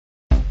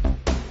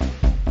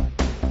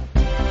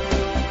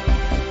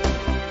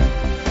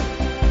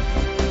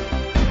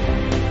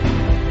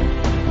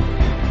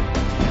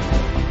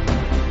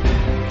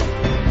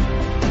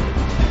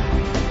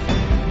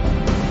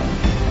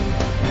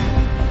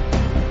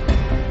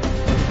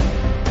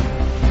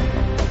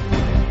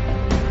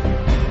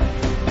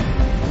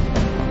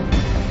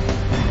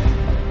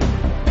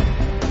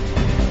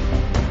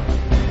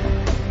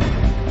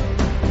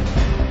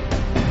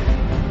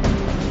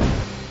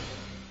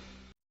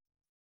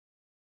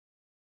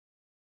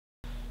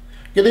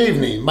Good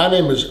evening. My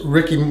name is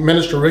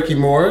Minister Ricky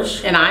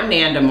Morris. And I'm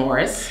Nanda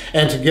Morris.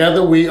 And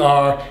together we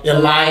are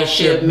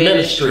Eliashib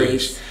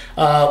Ministries.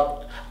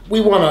 We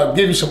want to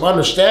give you some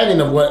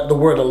understanding of what the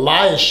word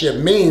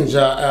Eliashib means.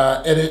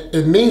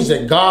 It means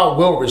that God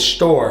will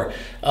restore.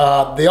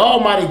 The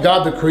Almighty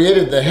God that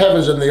created the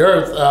heavens and the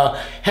earth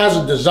has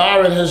a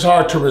desire in his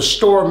heart to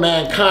restore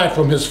mankind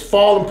from his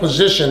fallen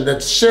position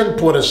that sin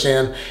put us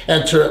in,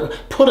 and to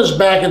put us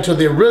back into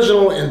the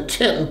original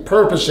intent and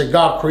purpose that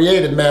God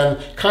created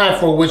mankind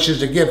for, which is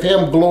to give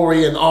him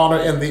glory and honor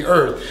in the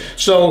earth.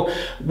 So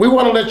we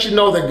want to let you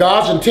know that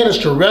God's intent is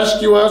to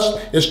rescue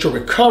us, is to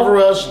recover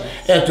us,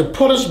 and to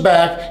put us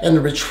back and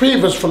to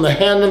retrieve us from the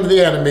hand of the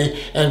enemy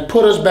and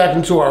put us back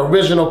into our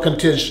original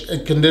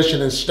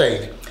condition and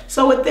state.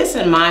 So with this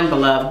in mind,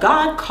 beloved,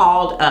 God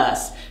called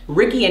us,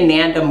 Ricky and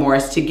Nanda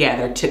Morris,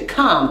 together to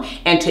come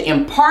and to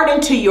impart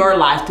into your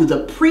life through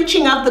the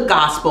preaching of the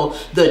gospel,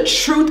 the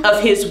truth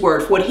of his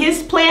word. What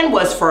his plan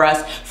was for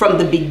us from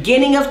the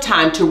beginning of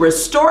time, to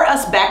restore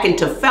us back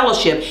into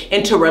fellowship,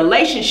 into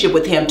relationship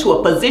with him, to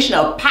a position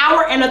of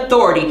power and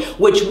authority,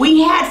 which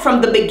we had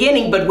from the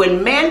beginning. But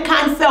when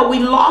mankind fell, we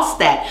lost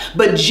that.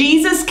 But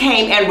Jesus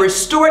came and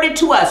restored it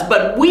to us,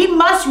 but we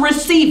must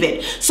receive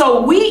it.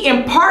 So we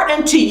impart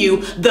unto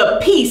you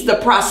the peace, the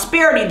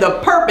prosperity,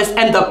 the purpose,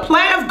 and the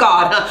plan of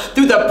God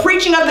through the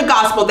preaching of the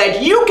gospel,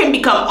 that you can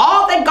become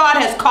all that God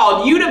has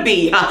called you to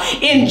be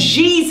in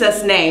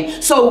Jesus'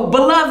 name. So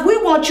beloved,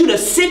 we want you to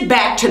sit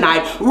back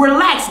tonight,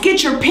 relax,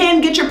 get your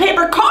pen, get your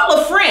paper, call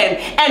a friend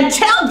and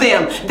tell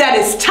them that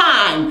it's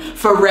time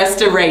for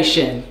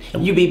restoration.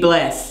 You be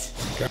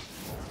blessed.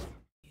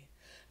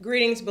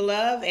 Greetings,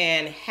 beloved,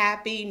 and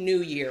Happy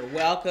New Year.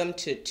 Welcome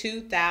to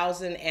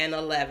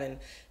 2011.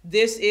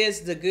 This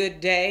is the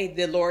good day.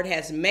 The Lord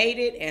has made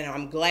it, and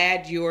I'm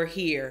glad you're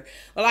here.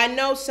 Well, I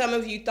know some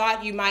of you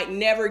thought you might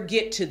never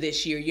get to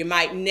this year. You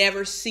might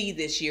never see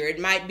this year. It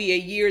might be a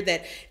year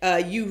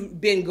that you've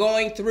been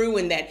going through,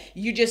 and that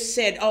you just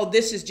said, oh,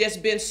 this has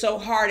just been so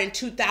hard in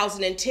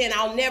 2010.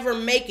 I'll never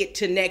make it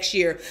to next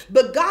year.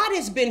 But God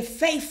has been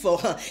faithful.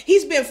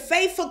 He's been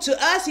faithful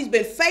to us. He's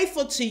been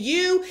faithful to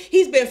you.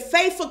 He's been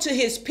faithful to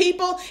his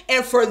people.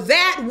 And for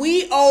that,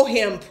 we owe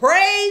him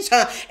praise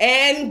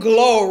and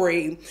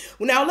glory.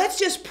 Now let's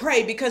just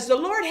pray, because the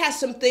Lord has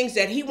some things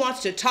that he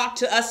wants to talk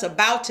to us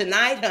about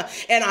tonight,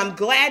 and I'm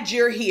glad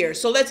you're here.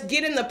 So let's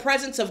get in the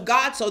presence of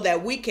God so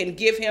that we can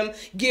give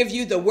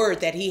you the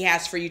word that he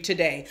has for you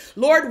today.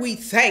 Lord, we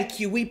thank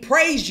you. We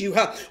praise you.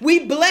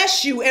 We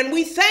bless you, and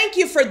we thank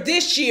you for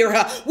this year.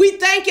 We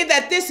thank you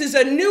that this is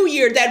a new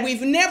year that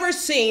we've never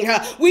seen.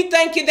 We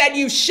thank you that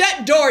you've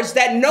shut doors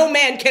that no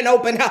man can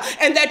open,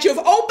 and that you've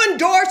opened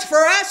doors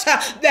for us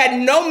that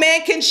no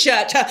man can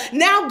shut.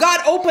 Now, God,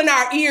 open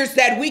our ears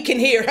that we can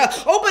hear,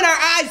 open our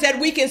eyes that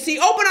we can see,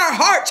 open our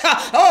heart,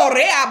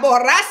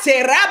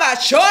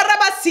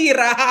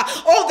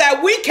 that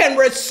we can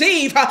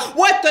receive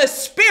what the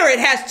Spirit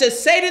has to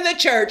say to the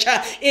church.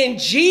 In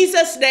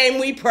Jesus' name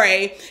we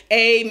pray,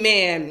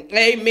 amen.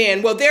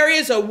 Amen. Well, there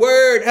is a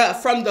word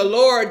from the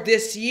Lord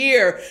this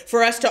year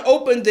for us to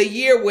open the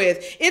year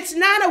with. It's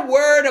not a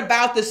word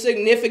about the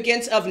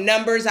significance of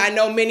numbers. I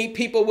know many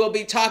people will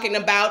be talking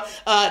about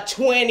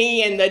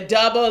 20 and the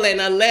double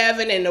and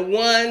 11 and the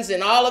ones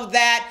and all of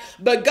that.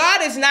 But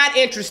God is not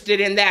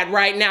interested in that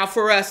right now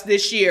for us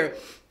this year.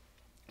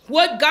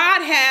 What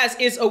God has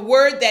is a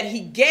word that he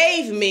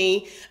gave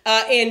me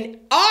in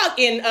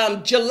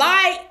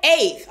July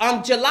 8th.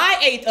 On July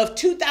 8th of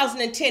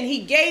 2010,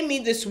 he gave me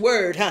this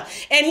word.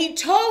 And he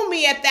told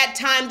me at that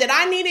time that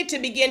I needed to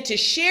begin to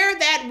share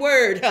that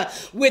word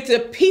with the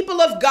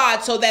people of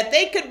God, so that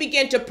they could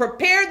begin to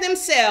prepare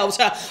themselves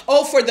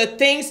for the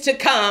things to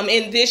come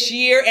in this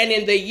year and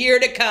in the year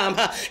to come.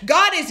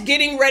 God is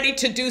getting ready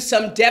to do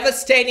some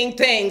devastating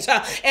things,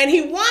 and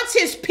he wants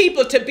his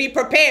people to be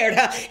prepared.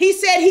 He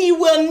said he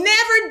will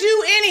never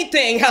do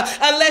anything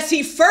unless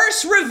he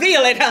first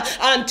reveal it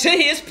unto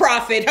his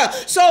prophet.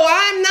 So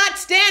I'm not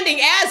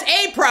standing as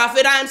a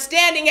prophet. I'm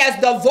standing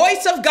as the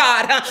voice of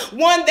God,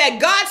 one that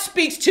God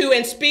speaks to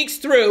and speaks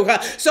through.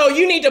 So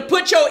you need to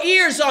put your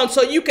ears on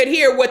so you can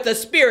hear what the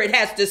Spirit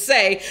has to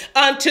say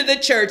unto the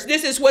church.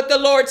 This is what the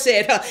Lord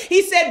said.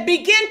 He said,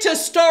 begin to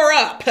store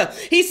up.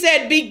 He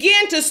said,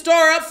 begin to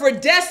store up, for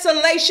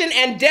desolation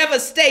and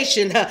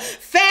devastation,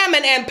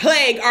 famine and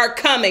plague are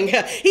coming.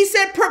 He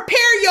said,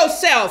 prepare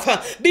yourself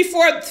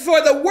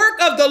for the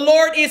work of the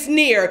Lord is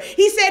near.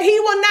 He said he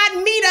will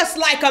not meet us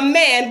like a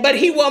man, but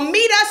he will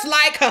meet us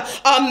like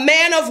a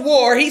man of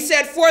war. He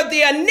said, for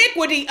the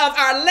iniquity of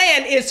our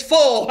land is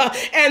full,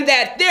 and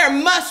that there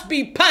must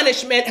be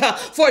punishment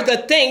for the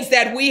things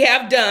that we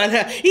have done.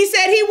 He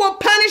said he will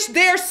punish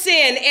their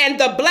sin and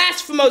the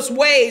blasphemous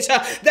ways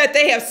that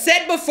they have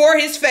set before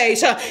his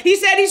face. He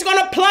said he's going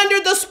to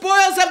plunder the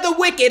spoils of the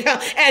wicked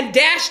and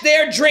dash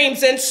their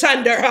dreams in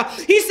sunder.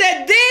 He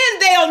said then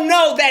they'll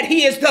know that he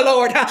he is the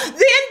Lord.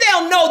 Then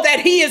they'll know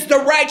that he is the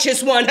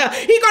righteous one.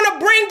 He's going to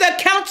bring the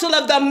counsel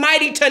of the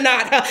mighty to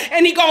naught,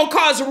 and he's going to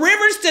cause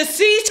rivers to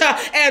cease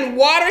and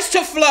waters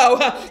to flow.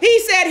 He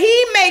said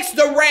he makes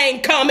the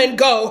rain come and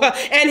go,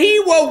 and he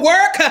will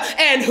work,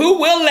 and who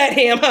will let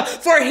him?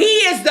 For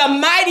he is the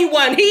mighty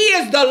one. He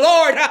is the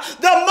Lord,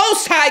 the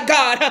Most High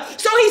God.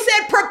 So he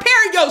said,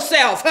 prepare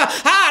yourself.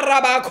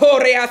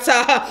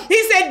 He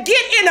said,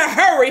 get in a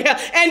hurry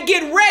and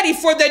get ready,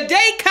 for the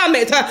day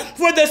cometh,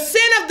 for the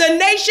sin of the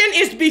nation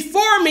is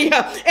before me,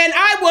 and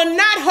I will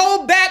not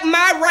hold back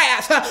my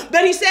wrath.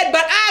 But he said,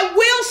 but I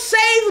will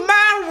save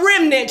my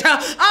remnant.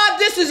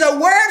 This is a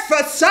word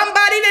for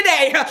somebody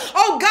today.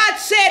 Oh, God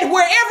said,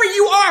 wherever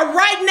you are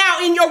right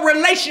now in your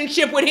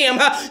relationship with him,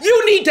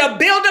 you need to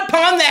build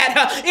upon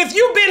that. If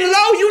you've been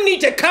low, you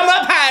need to come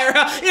up higher.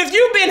 If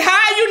you've been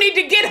high, you need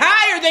to get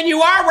higher than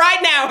you are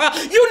right now.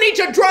 You need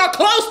to draw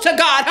close to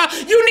God.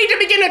 You need to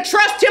begin to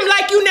trust him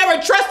like you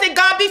never trusted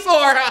God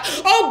before.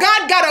 Oh,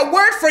 God got a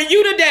word for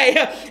you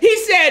today. He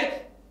said,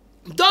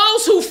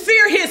 those who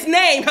fear his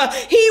name,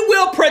 he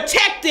will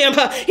protect them.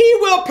 He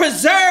will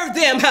preserve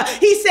them.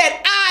 He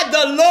said, I,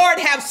 the Lord,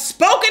 have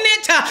spoken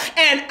it,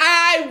 and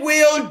I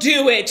will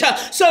do it.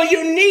 So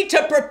you need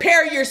to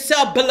prepare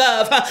yourself,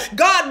 beloved.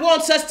 God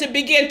wants us to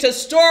begin to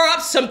store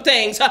up some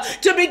things,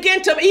 to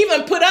begin to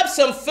even put up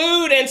some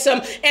food and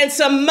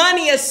some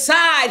money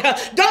aside.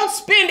 Don't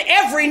spend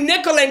every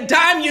nickel and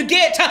dime you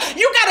get.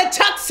 You got to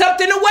tuck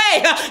something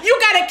away. You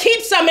got to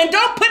keep some, and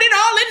don't put it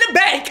all in the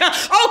bank.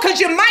 Because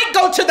you might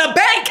go to the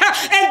bank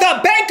and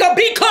the bank will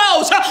be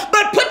closed,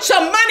 but put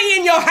some money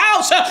in your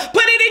house,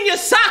 put it in your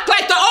sock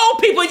like the old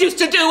people used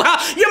to do.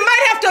 You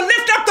might have to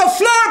lift up the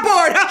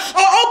floorboard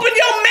or open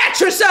your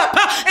mattress up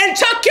and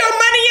tuck your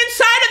money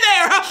inside of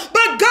there.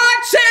 But God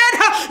said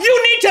you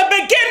need to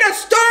begin to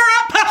store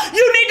up.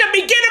 You need to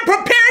begin to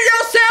prepare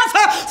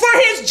yourself, for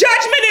his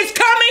judgment is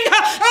coming.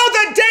 Oh,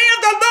 the day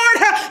of the Lord,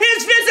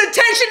 his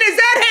visitation is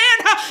at hand.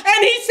 And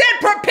he said,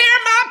 prepare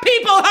my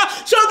people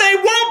so they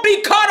won't be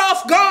caught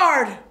off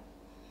guard.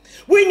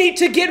 We need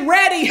to get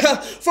ready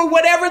for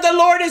whatever the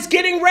Lord is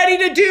getting ready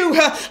to do.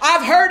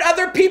 I've heard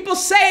other people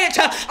say it.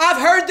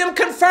 I've heard them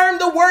confirm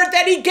the word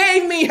that he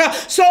gave me.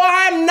 So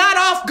I'm not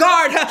off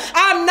guard.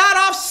 I'm not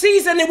off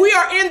season. And we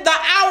are in the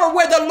hour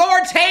where the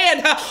Lord's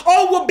hand,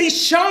 will be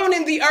shown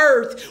in the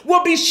earth,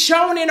 will be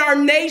shown in our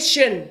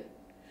nation.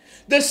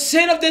 The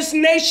sin of this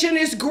nation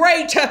is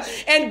great,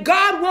 and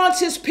God wants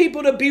his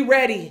people to be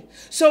ready.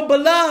 So,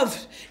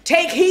 beloved,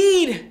 take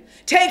heed.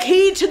 Take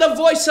heed to the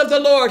voice of the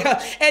Lord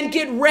and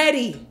get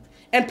ready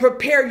and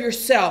prepare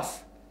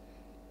yourself.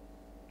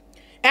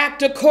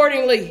 Act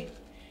accordingly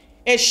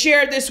and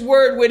share this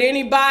word with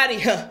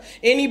anybody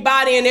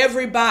and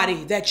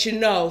everybody that you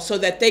know, so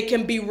that they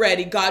can be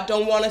ready. God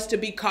don't want us to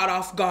be caught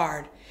off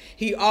guard.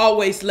 He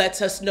always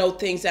lets us know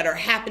things that are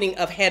happening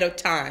ahead of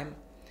time.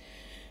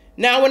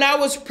 Now, when I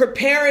was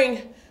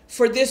preparing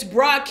for this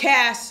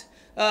broadcast,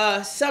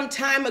 some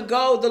time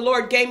ago, the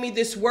Lord gave me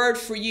this word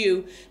for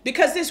you,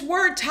 because this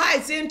word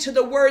ties into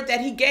the word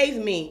that he gave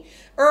me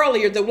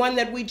earlier, the one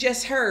that we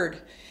just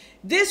heard.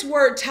 This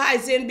word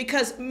ties in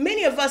because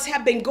many of us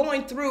have been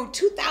going through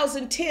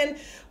 2010.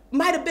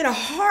 Might have been a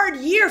hard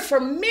year for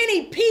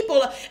many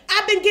people.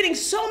 I've been getting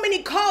so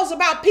many calls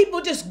about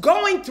people just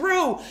going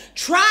through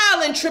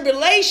trial and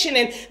tribulation,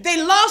 and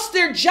they lost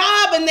their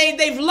job, and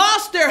they've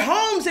lost their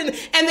homes, and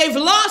they've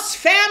lost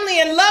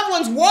family, and loved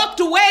ones walked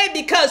away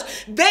because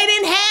they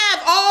didn't have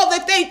all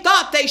that they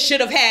thought they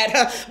should have had.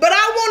 But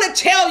I want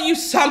to tell you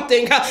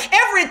something.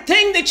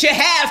 Everything that you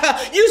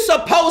have, you're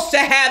supposed to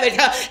have it.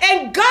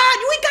 And God,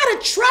 we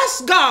got to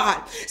trust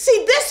God.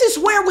 See, this is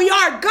where we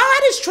are.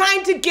 God is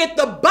trying to get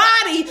the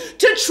body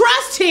to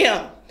trust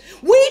him.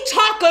 We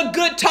talk a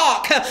good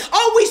talk.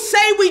 Oh, we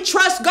say we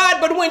trust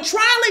God, but when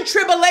trial and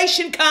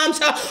tribulation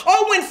comes,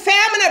 or when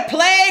famine or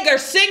plague or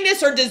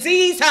sickness or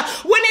disease,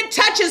 when it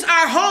touches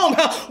our home,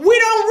 we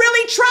don't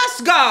really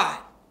trust God.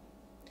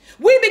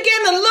 We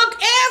begin to look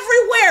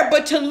everywhere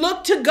but to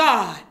look to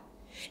God.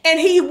 And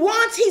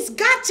he's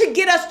got to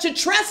get us to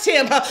trust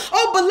him.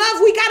 Oh,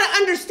 beloved, we got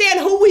to understand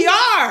who we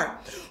are.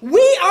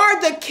 We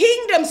are the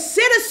kingdom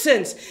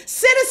citizens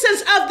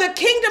of the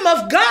kingdom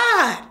of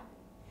God.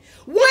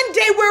 One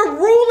day we'll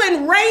rule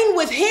and reign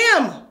with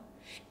him.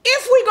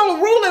 If we're going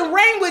to rule and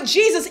reign with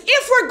Jesus,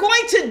 if we're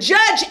going to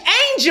judge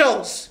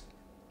angels,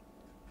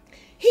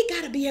 he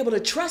got to be able to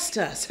trust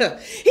us.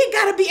 He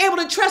got to be able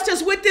to trust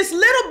us with this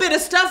little bit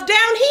of stuff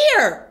down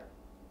here.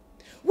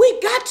 We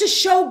got to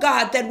show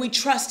God that we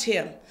trust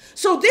him.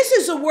 So this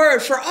is a word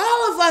for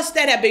all of us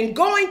that have been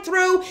going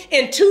through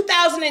in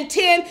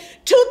 2010,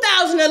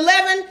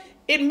 2011.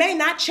 It may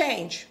not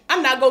change.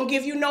 I'm not going to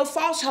give you no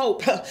false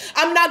hope.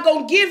 I'm not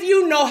going to give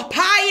you no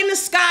pie in the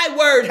sky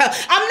word.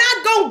 I'm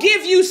not going to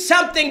give you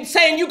something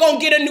saying you're going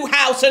to get a new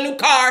house, a new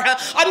car,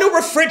 a new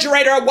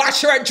refrigerator, a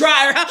washer, a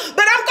dryer.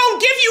 But I'm going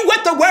to give you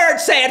what the word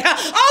said.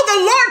 Oh, the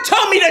Lord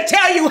told me to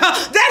tell you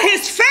that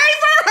his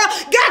favor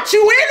got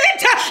you in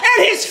it, and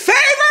his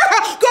favor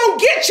going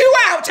to get you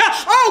out.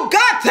 Oh,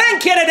 God,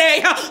 thank you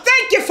today.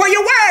 Thank you for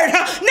your word.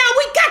 Now,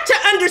 we got to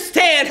understand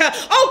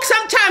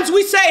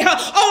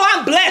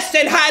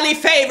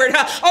favored.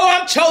 Oh,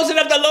 I'm chosen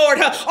of the Lord.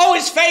 Oh,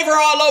 his favor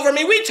all over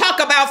me. We talk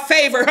about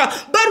favor.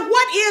 But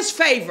what is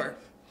favor?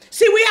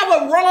 See, we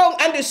have a wrong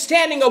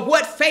understanding of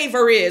what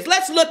favor is.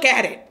 Let's look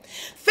at it.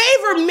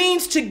 Favor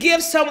means to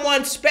give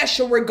someone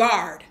special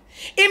regard.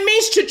 It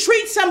means to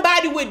treat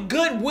somebody with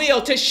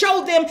goodwill, to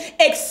show them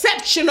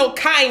exceptional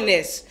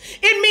kindness.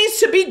 It means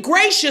to be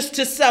gracious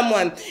to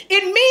someone.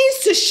 It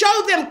means to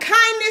show them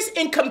kindness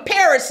in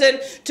comparison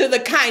to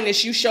the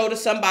kindness you show to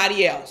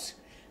somebody else.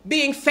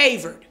 Being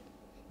favored.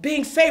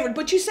 Being favored.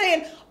 But you're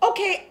saying,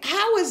 okay,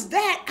 how is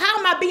that? How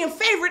am I being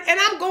favored and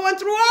I'm going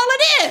through all of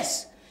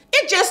this?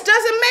 It just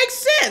doesn't make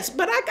sense.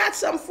 But I got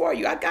something for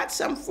you. I got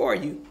something for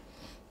you.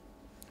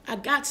 I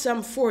got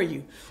something for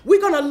you.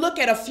 We're going to look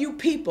at a few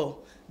people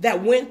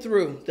that went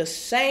through the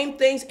same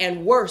things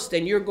and worse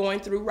than you're going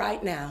through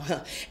right now.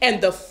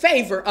 And the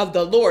favor of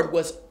the Lord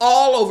was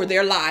all over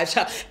their lives.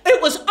 It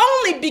was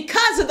only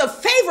because of the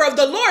favor of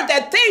the Lord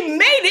that they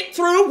made it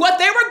through what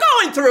they were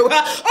going through.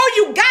 Oh,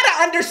 you got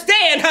to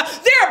understand,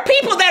 there are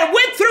people that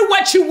went through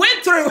what you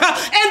went through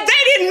and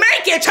they didn't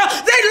make it.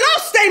 They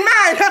lost their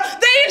mind.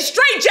 They in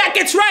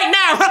straitjackets right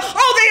now.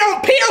 Oh, they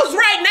on pills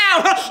right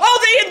now. Oh,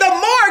 they in the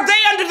morgue.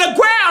 They under the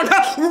ground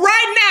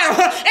right now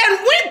and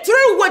went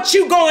through what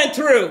you going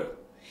through.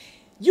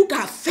 You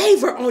got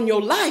favor on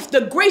your life,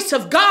 the grace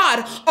of God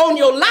on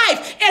your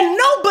life. And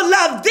know,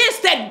 beloved, this,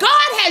 that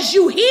God has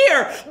you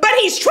here, but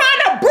he's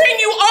trying to bring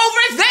you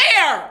over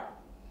there.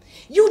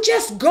 You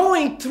just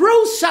going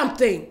through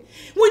something.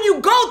 When you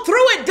go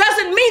through it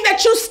doesn't mean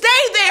that you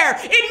stay there.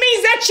 It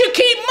means that you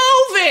keep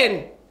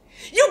moving.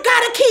 You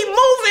got to keep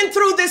moving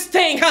through this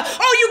thing.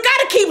 Oh, you got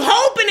to keep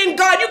hoping in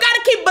God. You got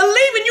to keep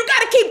believing. You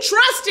got to keep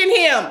trusting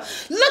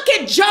him. Look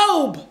at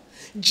Job.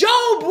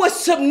 Job was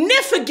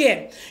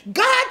significant.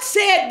 God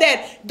said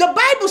that, the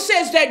Bible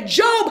says that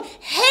Job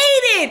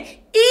hated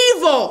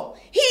evil.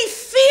 He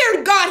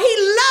feared God.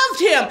 He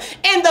loved him.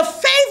 And the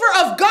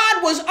favor of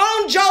God was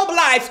on Job's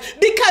life,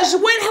 because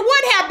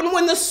what happened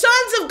when the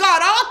sons of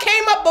God all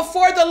came up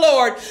before the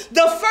Lord?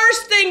 The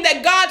first thing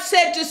that God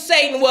said to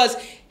Satan was,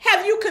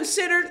 have you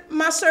considered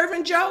my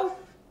servant Job?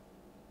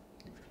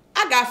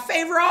 I got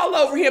favor all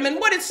over him. And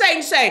what did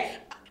Satan say?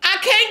 I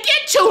can't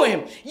get to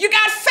him. You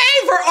got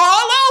favor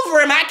all over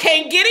him. I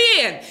can't get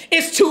in.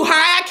 It's too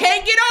high. I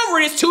can't get over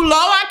it. It's too low.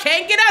 I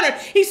can't get under.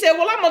 He said,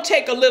 well, I'm going to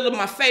take a little of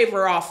my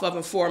favor off of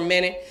him for a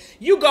minute.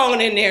 You go on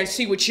in there and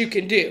see what you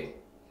can do.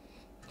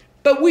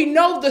 But we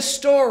know the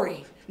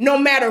story. No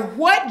matter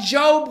what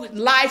Job's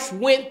life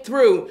went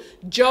through,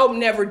 Job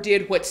never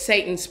did what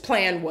Satan's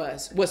plan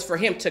was for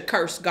him to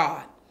curse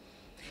God.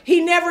 He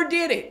never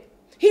did it.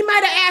 He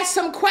might have asked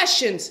some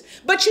questions,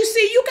 but you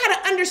see, you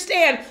got to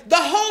understand the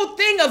whole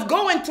thing of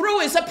going through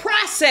is a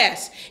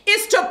process.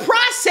 It's to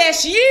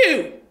process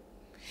you.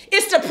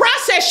 It's to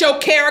process your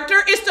character.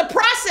 It's to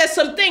process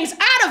some things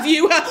out of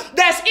you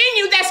that's in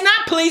you that's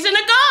not pleasing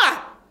to God.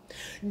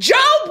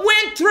 Job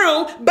went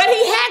through, but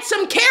he had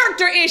some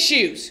character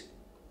issues.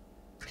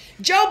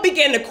 Job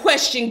began to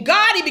question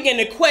God. He began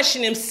to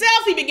question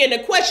himself. He began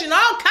to question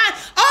all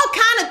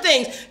kind of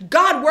things.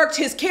 God worked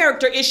his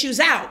character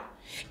issues out.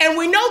 And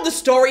we know the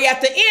story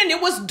at the end.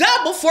 It was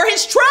double for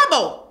his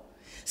trouble.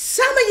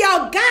 Some of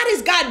y'all, God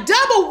has got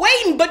double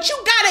waiting, but you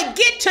got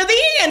to get to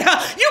the end.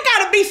 You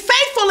got to be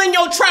faithful in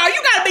your trial.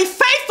 You got to be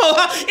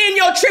faithful in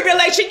your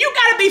tribulation. You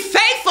got to be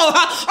faithful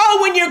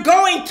when you're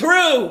going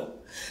through.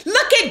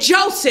 Look at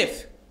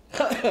Joseph.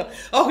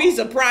 Oh, he's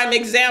a prime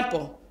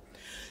example.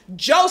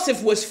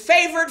 Joseph was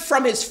favored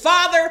from his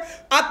father,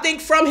 I think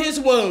from his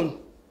womb,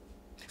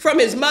 from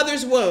his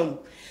mother's womb.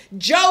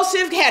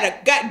 Joseph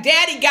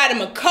daddy got him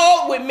a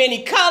coat with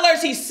many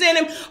colors. He sent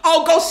him,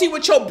 oh, go see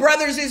what your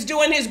brothers is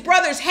doing. His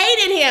brothers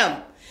hated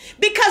him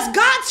because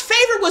God's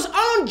favor was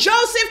on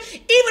Joseph.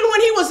 Even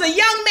when he was a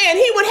young man,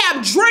 he would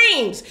have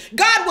dreams.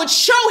 God would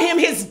show him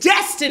his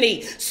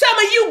destiny. Some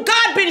of you,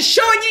 God been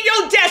showing you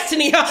your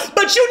destiny,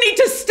 but you need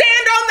to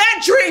stand on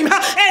that dream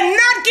and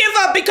not give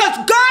up, because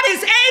God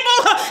is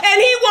able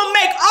and he will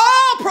make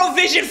all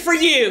provision for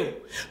you.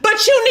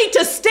 But you need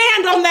to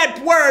stand on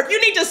that word.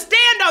 You need to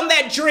stand on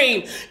that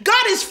dream.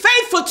 God is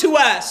faithful to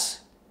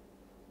us.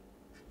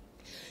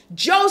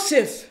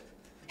 Joseph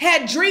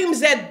had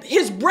dreams that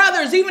his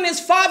brothers, even his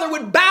father,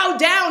 would bow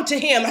down to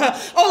him.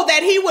 Oh,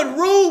 that he would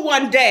rule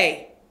one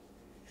day.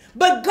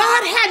 But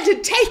God had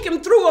to take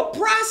him through a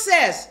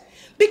process,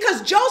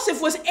 because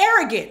Joseph was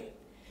arrogant.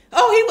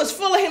 Oh, he was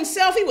full of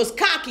himself. He was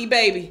cocky,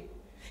 baby.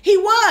 He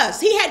was.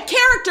 He had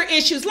character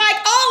issues like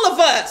all of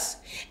us.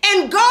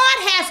 And God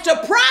has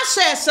to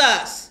process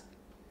us.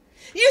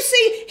 You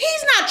see,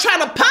 he's not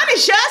trying to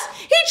punish us.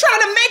 He's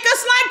trying to make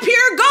us like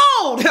pure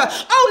gold.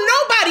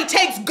 Oh, nobody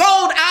takes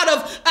gold out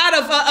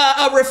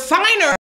of a refiner